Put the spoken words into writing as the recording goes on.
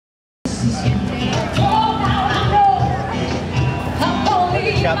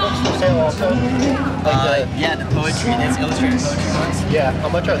Chapbooks for sale also? Yeah, the poetry, that's illustrated poetry ones. Yeah, how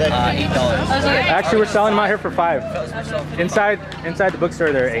much are they? $8. Actually, we're selling them out here for $5. Inside the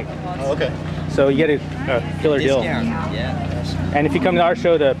bookstore, they're $8. Oh, okay. So you get a killer deal. Yeah. And if you come to the art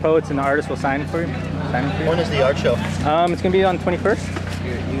show, the poets and the artists will sign for you. When is the art show? It's gonna be on 21st.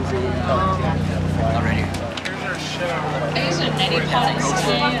 Already. These are neti pots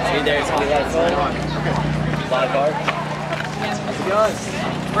today. See, there's a lot of fun. Live art.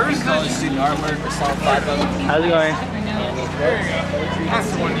 Where's the student artwork? We're selling 5 of them. How's it going? That's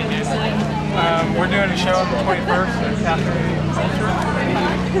the one you did. We're doing a show on the 21st at Cafe Culture.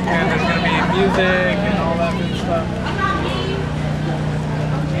 And there's going to be music and all that good stuff.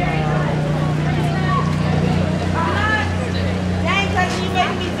 Thanks, you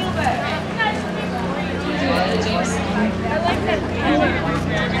make me feel better. I like that.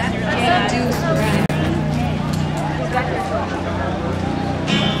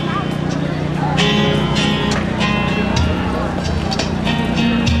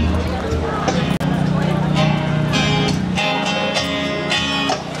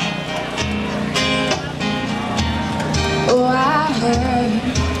 Oh, I heard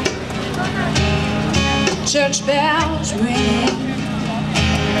church bells ring.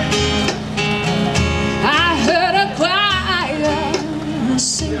 I heard a choir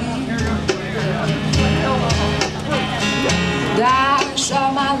singing. I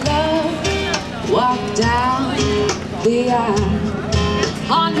saw my love walk down the aisle.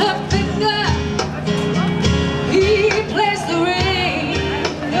 On her finger, he placed the ring.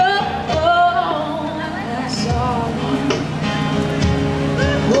 Oh, that's all.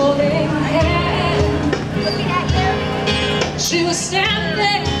 Holding hands, she was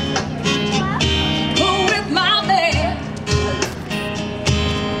standing with my man.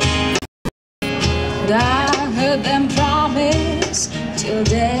 I heard them promise till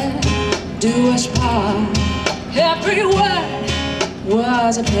death do us part. Every word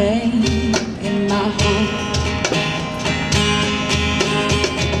was a pain in my heart.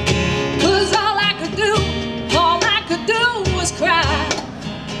 'Cause all I could do was cry.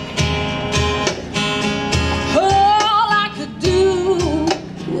 All I could do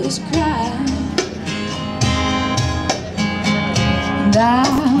was cry. And I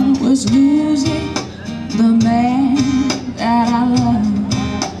was losing the man that I loved.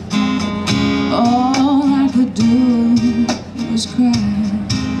 All I could do was cry.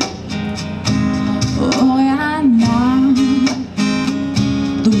 Oh yeah, now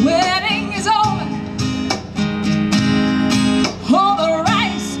the wedding is over. All the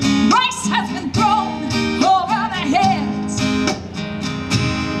rice has been thrown over their heads.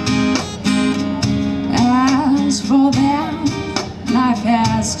 As for them, life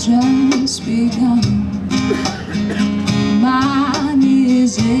has just begun. Mine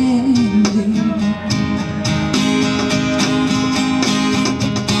is ending.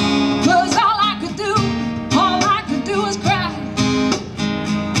 'Cause all I could do was cry.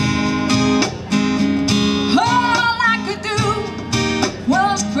 All I could do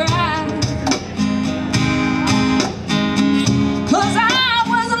was cry. 'Cause I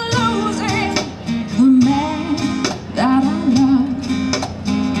was losing the man that I loved.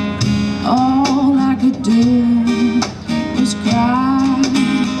 All I could do was cry.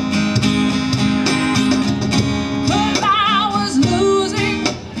 'Cause I was losing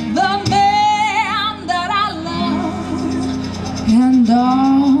the man that I loved. And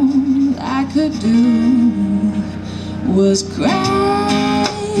all I could do was cry.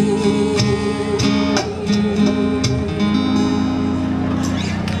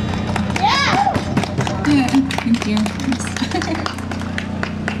 Yeah, thank you.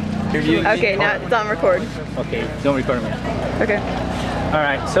 Okay, now it's on record. Okay, don't record me. Okay. All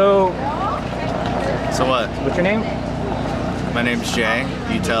right. So what? what's your name? My name's Jay.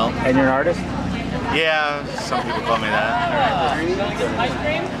 You tell. And you're an artist? Yeah, some people call me that.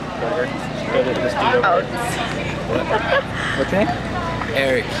 Oh. What's your name?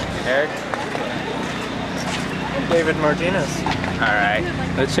 Eric. Eric. David Martinez. All right.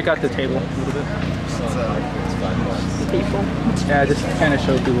 Let's check out the table a little bit. People. Yeah, just kind of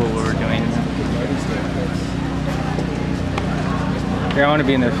show people what we're doing. Here, I want to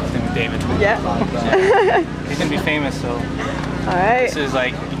be in the thing with David. Yeah. He's gonna be famous, so. All right. This is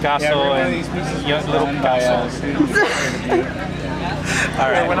like Picasso and young little Picasso. All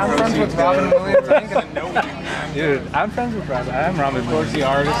right. When I'm friends with Robin Williams, I ain't gonna know you, man. Dude, I'm friends with Robin. I'm Robin. Of course, the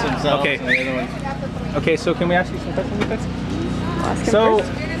artist himself. Okay. And the other one. Okay, so can we ask you some questions real quick? Ask him So,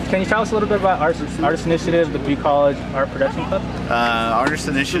 first. can you tell us a little bit about Artist Initiative, the Butte College Art Production Club? Artist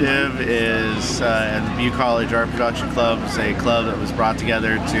Initiative is the Butte College Art Production Club. Is a club that was brought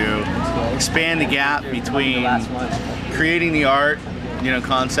together to expand the gap between creating the art,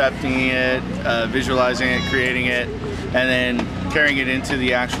 concepting it, visualizing it, creating it, and then carrying it into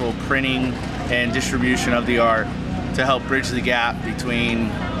the actual printing and distribution of the art to help bridge the gap between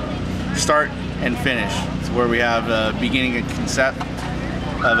start and finish. It's where we have a beginning and concept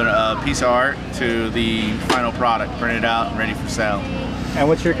of a piece of art to the final product, printed out and ready for sale. And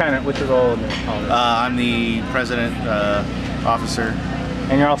what's your role in the college? I'm the president, officer.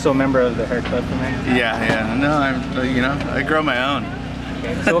 And you're also a member of the hair club, man? Yeah. No, I grow my own.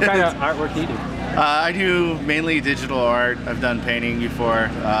 Okay. So what kind of artwork do you do? I do mainly digital art. I've done painting before.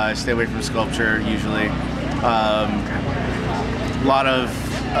 I stay away from sculpture usually. A lot of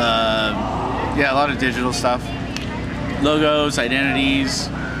digital stuff. Logos, identities.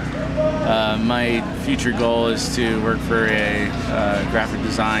 My future goal is to work for a graphic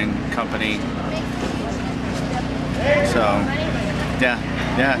design company. So, yeah,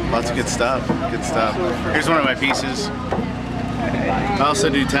 lots of good stuff. Here's one of my pieces. I also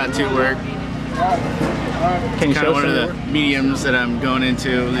do tattoo work. Can you show us one of the mediums that I'm going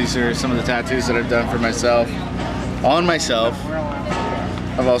into. These are some of the tattoos that I've done for myself. On myself.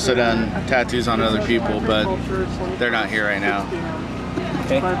 I've also done tattoos on other people, but they're not here right now.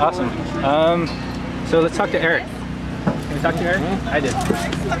 Okay, awesome. So let's talk to Eric. Can we talk to Eric? I did.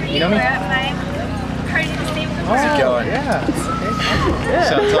 You know me? How's it going? Yeah.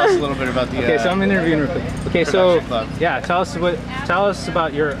 So tell us a little bit about the. Okay, so I'm interviewing real quick. Okay, so club. yeah, tell us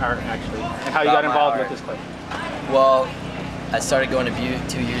about your art actually, and how you got involved with this club. Well, I started going to Butte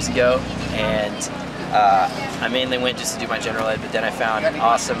 2 years ago, and I mainly went just to do my general ed, but then I found an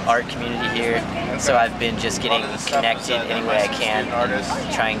awesome art community here. So I've been just getting connected any way I can,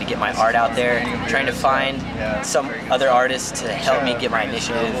 trying to get my art out there, trying to find some other artists to help me get my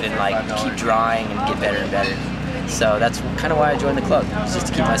initiative and like keep drawing and get better and better. So that's kind of why I joined the club, just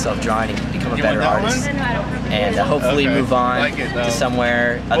to keep myself drawing and become a better artist, and hopefully move on to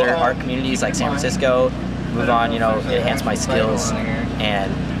somewhere, other art communities like San Francisco, move on, enhance my skills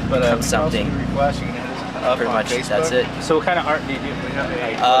and become something. Pretty much, that's it. So what kind of art do you do?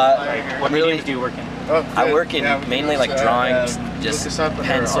 What mediums do you work in? I work in mainly like drawing, just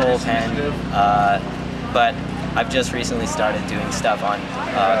pencil, pen, but I've just recently started doing stuff on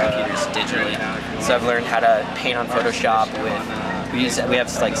computers digitally. So I've learned how to paint on Photoshop with, we have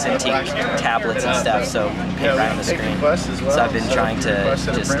like Cintiq tablets and stuff, so paint right on the screen. So I've been trying to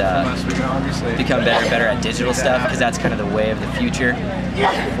just become better and better at digital stuff, because that's kind of the way of the future.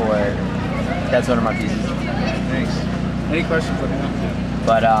 That's one of my pieces. Thanks. Any questions? Let me know.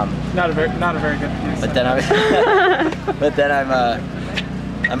 But Not a very good piece. But then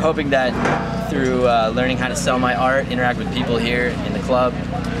I'm hoping that through learning how to sell my art, interact with people here in the club,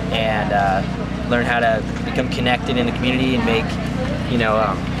 and learn how to become connected in the community and make,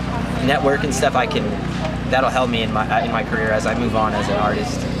 network and stuff, that'll help me in my career as I move on as an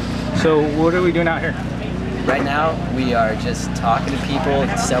artist. So what are we doing out here? Right now, we are just talking to people,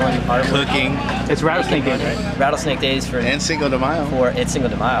 selling art, Cooking. It's Rattlesnake Days, right? Rattlesnake Days And Cinco de Mayo. It's Cinco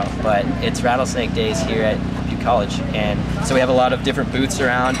de Mayo, but it's Rattlesnake Days here at Butte College, and so we have a lot of different booths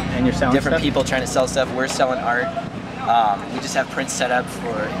around, and you're selling different stuff? people trying to sell stuff. We're selling art. We just have prints set up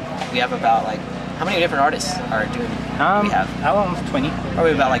for. We have about how many different artists are doing? We have almost 20.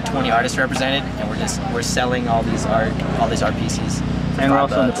 Probably about 20 artists represented, and we're selling all these art pieces. And we're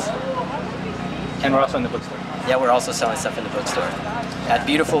also in the bookstore. And we're also in the bookstore. Yeah, we're also selling stuff in the bookstore at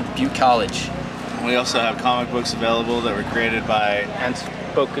beautiful Butte College. We also have comic books available that were created by and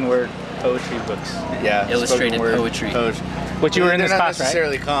spoken word poetry books. Yeah, illustrated poetry. Which you were in this class, right? They're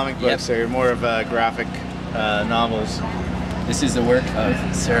not necessarily comic books. They're more of graphic novels. This is the work of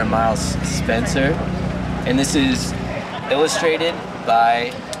Sarah Miles Spencer, and this is illustrated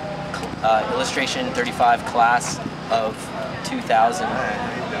by Illustration 35 class of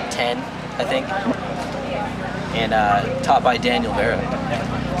 2010, I think, and taught by Daniel Vera.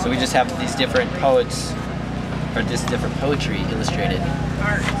 So we just have these different poets, or just different poetry illustrated.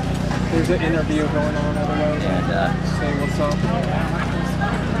 There's an interview going on otherwise. And say what's up.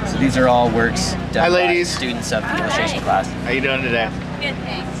 so these are all works done by ladies. students of the illustration class. How you doing today? Good,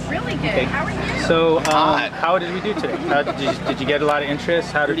 thanks. Really good. Okay. How are you? So how did we do today? Did you get a lot of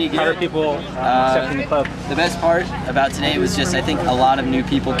interest? How are people accepting the club? The best part about today was just, I think a lot of new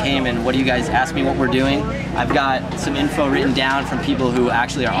people came and what do you guys ask me what we're doing. I've got some info written down from people who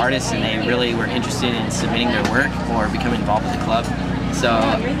actually are artists and they really were interested in submitting their work or becoming involved with the club. So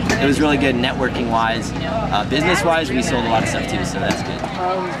it was really good networking-wise. Business-wise, we sold a lot of stuff too, so that's good.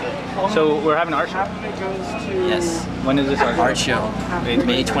 So we're having an art show? Yes. When is this art show?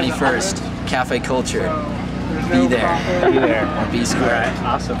 May 21st, Cafe Culture. Be there. Be there. Or be square. Right.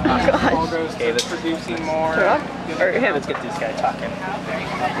 Awesome. Okay, let's producing more. Or him. Let's get this guy talking.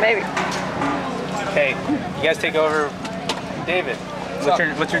 Maybe. Okay, you guys take over. David,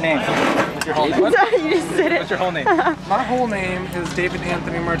 what's your name? What's your whole name? You just said it. What's your whole name? My whole name is David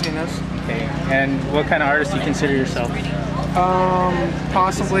Anthony Martinez. Okay, and what kind of artist do you consider yourself?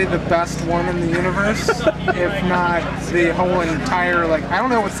 Possibly the best one in the universe, if not the whole entire, like, I don't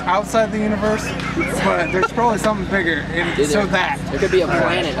know what's outside the universe, but there's probably something bigger, and so that. There could be a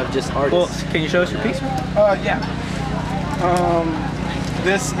planet of just artists. Well, can you show us your piece? Yeah.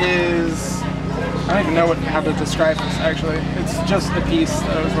 This is, I don't even know how to describe this, actually. It's just a piece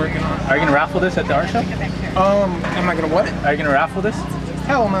that I was working on. Are you gonna raffle this at the art show? Am I gonna what it? Are you gonna raffle this?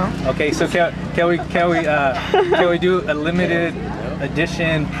 Hell no. Okay, so can we do a limited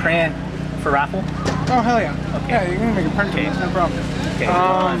edition print for raffle? Oh hell yeah. Okay. Yeah, you're gonna make a print case, no problem. Okay.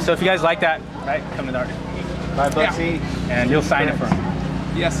 So if you guys like that, right, come to the art. $5 each, and you'll sign it for them.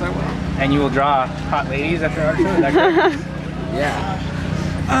 Yes, I will. And you will draw hot ladies at the art show. Is that correct? Yeah.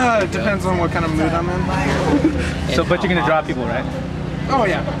 It depends on what kind of mood I'm in. So, but you're gonna draw people, right? Oh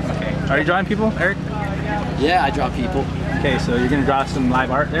yeah. Okay. Are you drawing people, Eric? Yeah, I draw people. Okay, so you're gonna draw some live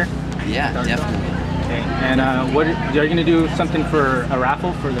art there? Yeah, definitely. Okay. And what are you gonna do something for a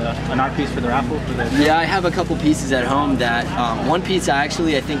raffle for an art piece for the raffle for the? Yeah, I have a couple pieces at home that one piece I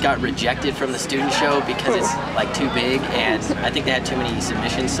think got rejected from the student show because it's like too big, and I think they had too many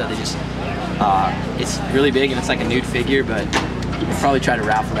submissions, so they just it's really big and it's like a nude figure, but we'll probably try to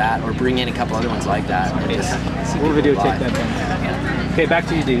raffle that or bring in a couple other ones like that. We'll videotape that then. Okay, back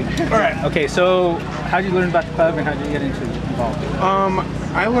to you, dude. All right. Okay, so how did you learn about the club and how did you get involved?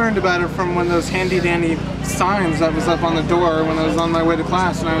 I learned about it from one of those handy dandy signs that was up on the door when I was on my way to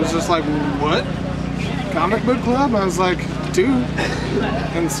class, and I was just like, what? Comic book club? I was like, dude.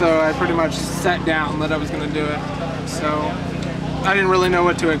 And so I pretty much sat down that I was going to do it. So I didn't really know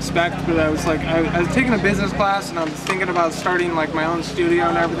what to expect, but I was like, I was taking a business class and I was thinking about starting like my own studio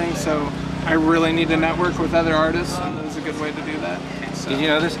and everything, so I really need to network with other artists, and it was a good way to do that. So. Did you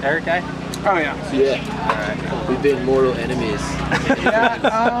know this Eric guy? Oh yeah. Yeah. Alright. We've been mortal enemies.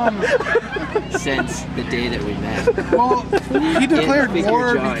 Yeah, since the day that we met. well, he declared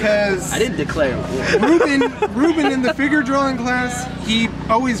war because I didn't declare war. Ruben in the figure drawing class, he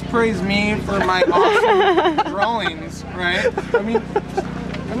always praised me for my awesome drawings, right? I mean,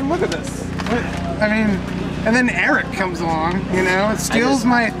 look at this. I mean, and then Eric comes along, you know, steals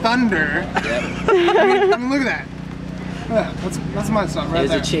my thunder. Yep. I mean, look at that. Yeah, that's my stuff right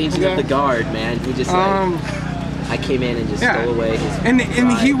there. It was a changing of the guard, man. He just I came in and just stole away his and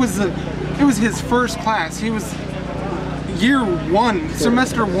he was it was his first class. He was year one,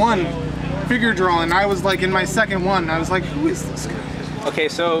 semester one figure drawing. I was like in my second one. I was like, who is this guy? Okay,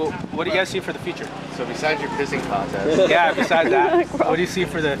 so what do you guys see for the future? So besides your pissing contest. Yeah, besides that, what do you see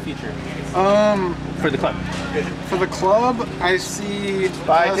for the future? For the club. For the club, I see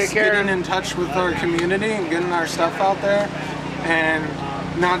us getting in touch with our community and getting our stuff out there, and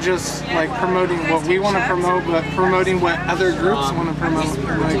not just like promoting what we want to promote, but promoting what other groups want to promote.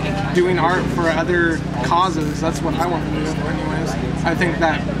 Like doing art for other causes. That's what I want to do, anyways. I think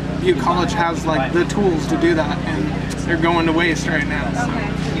that Butte College has like the tools to do that, and they're going to waste right now. So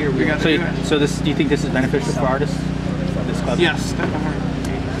here we got to do it. So do you think this is beneficial for artists? This club? Yes, definitely.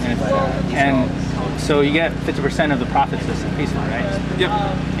 And so you get 50% of the profits this piece, right? Yep.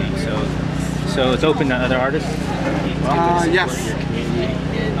 Okay, so it's open to other artists? Yes.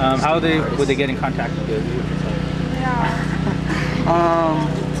 How would they get in contact with you?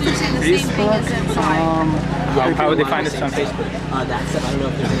 Facebook. How would they find us on Facebook? I don't know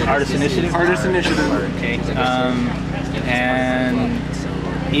if there's Artist Initiative? Artist Initiative. Okay. And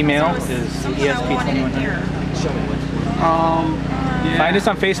email is ESP2100. Find us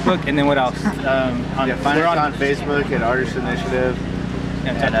on Facebook, and then what else? Find us on Facebook at Artist Initiative.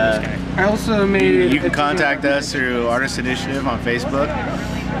 And I also made. You can contact us through Artist Initiative on Facebook,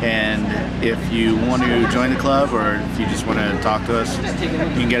 and if you want to join the club or if you just want to talk to us, you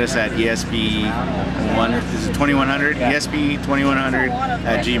can get us at ESP2100, ESP2100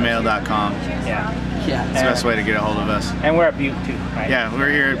 @gmail.com. Yeah. It's the best way to get a hold of us. And we're at Butte too, right? Yeah,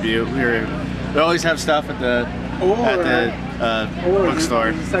 we're here at Butte. We always have stuff at the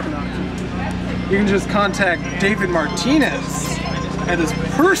bookstore. Second option. You can just contact David Martinez at his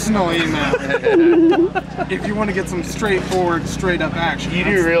personal email if you want to get some straightforward, straight up action. You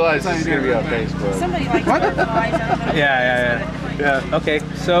do realize That's this is how going you to be do on it. Facebook. Somebody likes What? Yeah. Okay,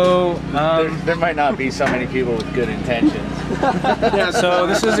 so There might not be so many people with good intentions. so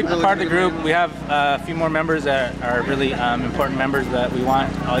this is a part of the group. We have a few more members that are really important members that we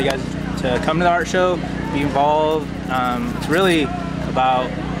want all you guys to come to the art show, be involved. It's really about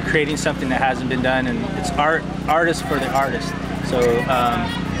creating something that hasn't been done, and it's artists for the artists. So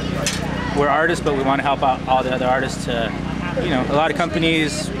we're artists, but we want to help out all the other artists to, you know, a lot of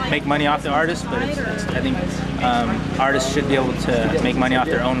companies make money off the artists, but I think artists should be able to make money off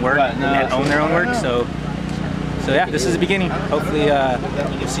their own work and own their own work. So yeah, this is the beginning. Hopefully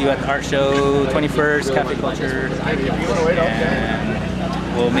we'll see you at the art show 21st, Cafe Culture,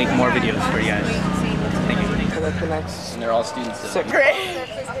 and we'll make more videos for you guys. Thank you. And they're all students. So. Great.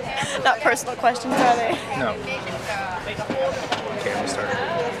 Not personal questions, are they? No. Okay, we'll start.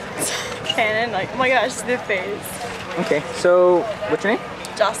 Canon, like, oh my gosh, the face. Okay, so what's your name?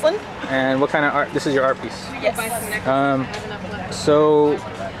 Jocelyn? And what kind of art? This is your art piece. Yes. So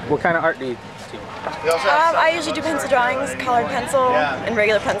what kind of art do you do? I usually do pencil drawings, colored pencil, and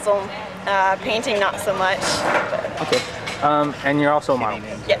regular pencil. Painting, not so much. Okay. And you're also a model.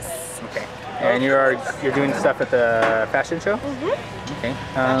 Yes. Okay. And you're doing stuff at the fashion show? Mm-hmm. Okay.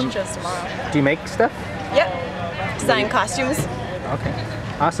 Fashion show's tomorrow. Do you make stuff? Yep. Design costumes. Okay.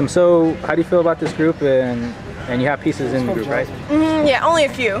 Awesome. So how do you feel about this group? And you have pieces in the group, right? Yeah, only a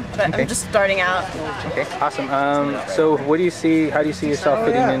few, but Okay. I'm just starting out. Okay. Awesome. So what do you see? How do you see yourself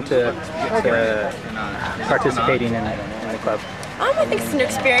fitting into participating in the club? I think it's an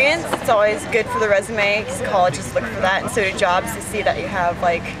experience. It's always good for the resume because colleges look for that, and so do jobs to see that you have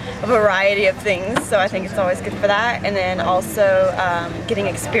like a variety of things. So I think it's always good for that. And then also getting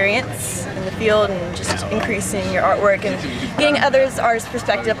experience in the field and just increasing your artwork and getting others' artists'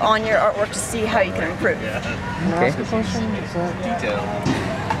 perspective on your artwork to see how you can improve. Okay.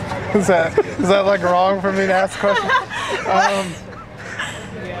 Is that like wrong for me to ask a question?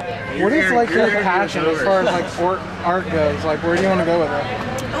 What is like your passion as far as like art goes? Like, where do you want to go with it?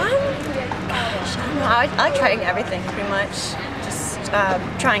 Gosh, I don't know. I like trying everything pretty much. Just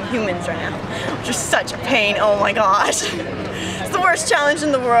trying humans right now, which is such a pain. Oh my gosh, it's the worst challenge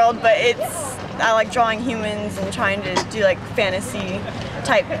in the world. But I like drawing humans and trying to do like fantasy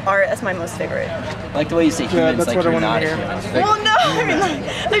type art. That's my most favorite. I like the way you say humans, that's like what I you're wanted not to a hear. human. Well, no, I mean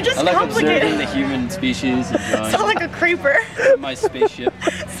like they're just I like observing the complicated. human species and drawing Sound like a creeper. my spaceship.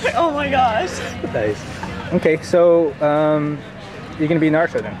 It's like, oh my gosh. Nice. Okay. So you're gonna be in the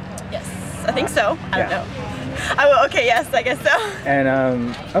art show then? Yes, I think so. I don't know. I will. Okay, yes, I guess so. And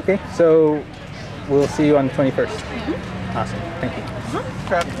okay. So we'll see you on the 21st. Awesome. Thank you.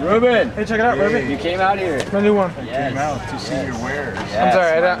 Ruben! Hey, check it out, Ruben. You came out here. My new one. Yes. out to see your wares. I'm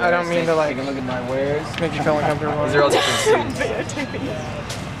sorry, I don't mean to like Take a look at my wares. make you feel uncomfortable. These are all different students.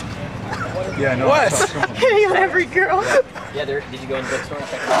 Yeah, no. What? Hitting on every girl. Yeah, did you go in the bookstore and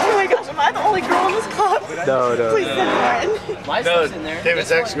check it Oh my gosh, am I the only girl in this club? No. Please send me one. out? My stuff's in there. David's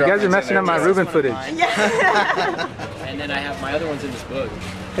This ex one. You guys are messing up my Ruben footage. Yeah. And then I have my other ones in this book.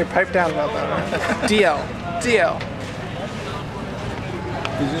 Hey, pipe down about that one. DL.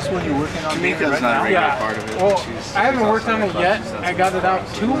 Is this what you're working on? Mika's not a regular part of it. Well, She's- I haven't worked on it yet. I got it out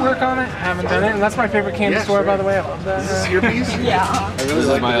to work on it. Haven't done it, and that's my favorite candy Yeah, store, sure. by the way. I love that. Is this your piece? Yeah. I really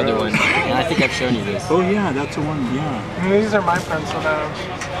like my other one. And I think I've shown you this. Oh yeah, that's the one. Yeah. And these are my pencil now.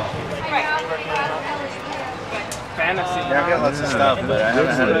 Fantasy. Yeah, I've got lots of stuff, but I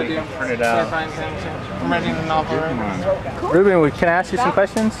haven't had it printed out. I'm writing a novel right now. Ruben, can I ask you some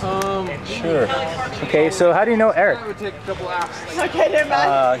questions? Sure. Okay. So how do you know Eric? It would take a couple hours. Okay, never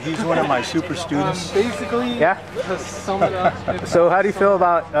mind. He's one of my super students. Basically, Yeah. to sum it up, it's So how do you feel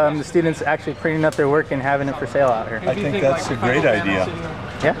about the students actually printing up their work and having it for sale out here? I think that's a great idea.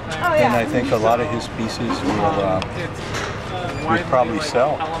 Yeah. Oh And I yeah. think a lot of his pieces will we'd probably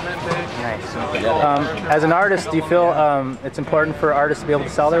sell. Nice. As an artist, do you feel it's important for artists to be able to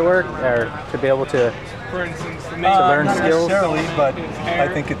sell their work or to be able to For instance, the learn Not skills? necessarily, but I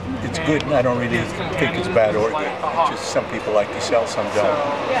think it's good. I don't really think it's bad or good. It's just some people like to sell, some don't.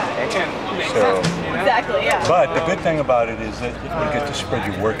 So, Exactly, yeah. but the good thing about it is that you get to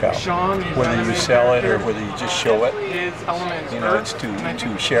spread your work out. Whether you sell it or whether you just show it, his element is you know, it's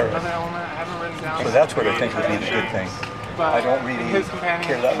to share it. another element I haven't written down. So that's what I think would be the good thing. I don't really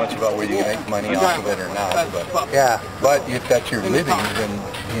care that much about whether you make money off of it or not. But Yeah, but if that's your living, then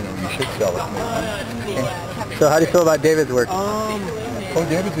you know you should sell it. Okay. So how do you feel about David's work? Oh,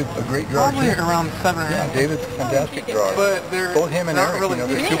 David's a great drawer Probably too. around 7 or 8. Yeah, David's a fantastic drawer. But they're both him and not Eric, really you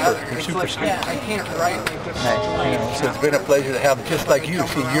know, they're super like, skilled. I can't write like this. So it's been a pleasure to have, just like you.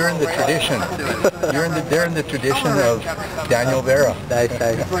 See, you're in the tradition. They're in the tradition of Daniel Vera. Nice.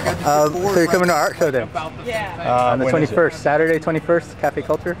 So you're coming to Art Show then? Yeah. On the 21st, Saturday 21st, Cafe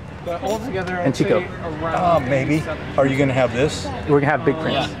Culture in Chico. Maybe. Are you going to have this? We're gonna have big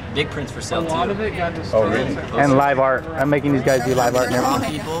prints. Yeah, big prints for sale too. Oh, really? And live art. I'm making these guys do live art and Draw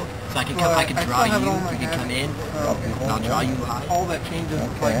everything. people, so I can draw you. You can come in, and I'll draw you live. All that changes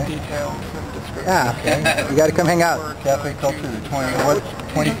is like details and description. Yeah, you gotta come hang out. Cafe Culture, the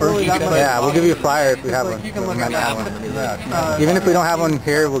 21st, you said? Yeah, we'll give you a flyer if we have one. You can look We at might have that. one. Yeah. Even if we don't have one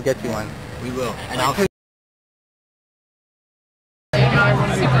here, we'll get you one. We will. And I'll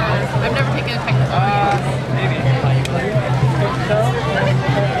I've never taken a technical.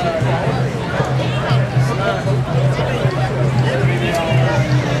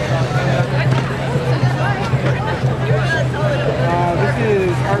 This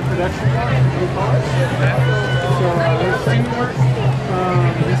is art production. So there's teamwork.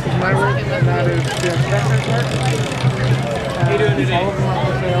 This is my work, and that is the instructor's work. All of them are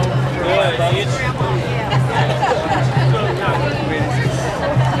for sale.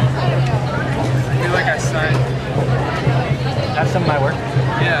 I feel like I signed. That's some of my work.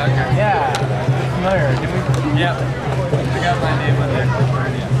 Yeah, okay. Yeah, familiar. Did we? Yep. I got my name on there.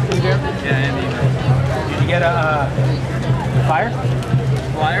 You do? Yeah, and email. Did you get a flyer?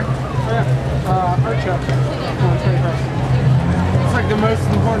 Flyer? Yeah. Artshow. It's like the most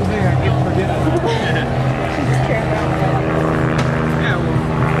important thing I keep forgetting. Yeah, well,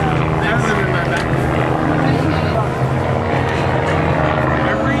 I have them in my back.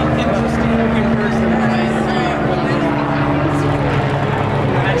 Every interesting looking person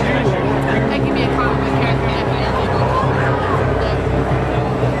I give you a comic book character and I can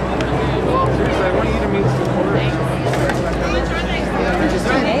seriously, I want you to meet some horrors.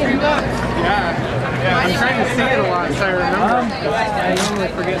 Yeah. I'm trying to see it a lot so I remember. I normally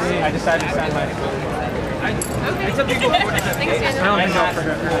forget names. I decided to sign my. It's a big one. I don't think I'll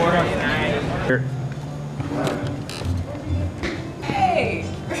forget. Hey!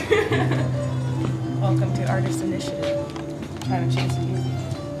 Welcome to Artist Initiative. Trying to chase you.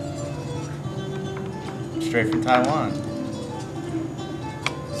 Straight from Taiwan.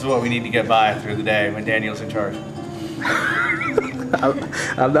 This is what we need to get by through the day when Daniel's in charge.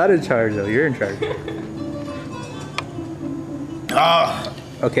 I'm not in charge though. You're in charge. Oh,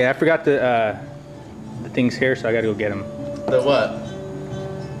 Okay, I forgot the things here, so I gotta go get them. the what?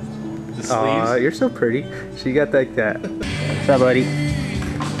 The sleeves? Aw, you're so pretty. She got like that. What's up, buddy?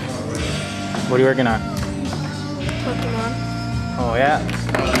 What are you working on? Pokemon. Oh yeah.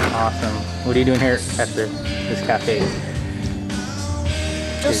 Awesome. What are you doing here at this cafe?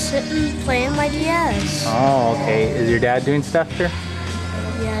 Just sitting, playing my DS. Oh, okay. Is your dad doing stuff here?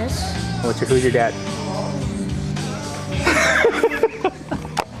 Yes. Who's your dad?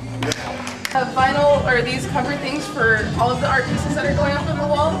 Have vinyl or these cover things for all of the art pieces that are going up on the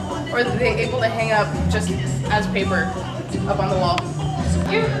wall, or are they able to hang up just as paper up on the wall?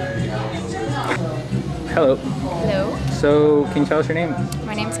 Hello. Hello. So, can you tell us your name?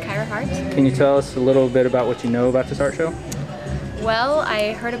 My name's Kyra Hart. Can you tell us a little bit about what you know about this art show? Well,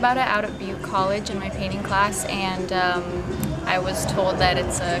 I heard about it out at Butte College in my painting class, and I was told that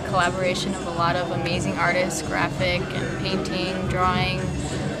it's a collaboration of a lot of amazing artists, graphic and painting, drawing,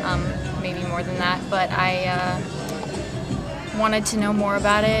 maybe more than that, but I wanted to know more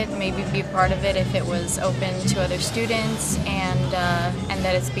about it, maybe be a part of it if it was open to other students, and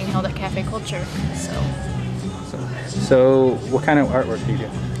that it's being held at Cafe Culture. So, what kind of artwork do you do?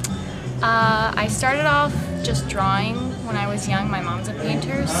 I started off just drawing when I was young. My mom's a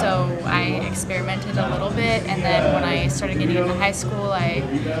painter, so I experimented a little bit, and then when I started getting into high school, I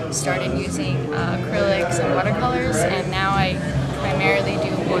started using acrylics and watercolors, and now I primarily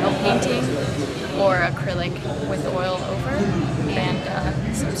do oil painting or acrylic with oil over,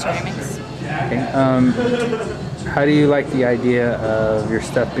 and some ceramics. Okay. How do you like the idea of your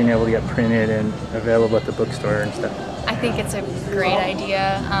stuff being able to get printed and available at the bookstore and stuff? I think it's a great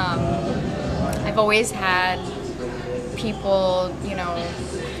idea. I've always had people,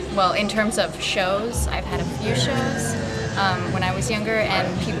 well, in terms of shows, I've had a few shows when I was younger,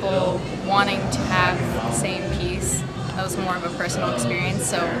 and people wanting to have the same piece. That was more of a personal experience,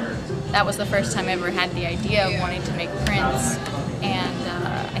 so that was the first time I ever had the idea of wanting to make prints, and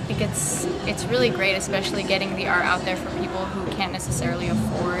I think it's really great, especially getting the art out there for people who can't necessarily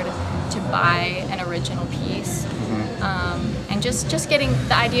afford to buy an original piece. And just getting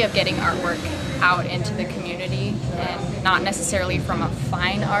the idea of getting artwork out into the community, and not necessarily from a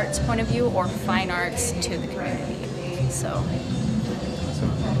fine arts point of view or fine arts to the community. So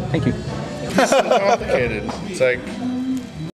thank you. It's so complicated. It's like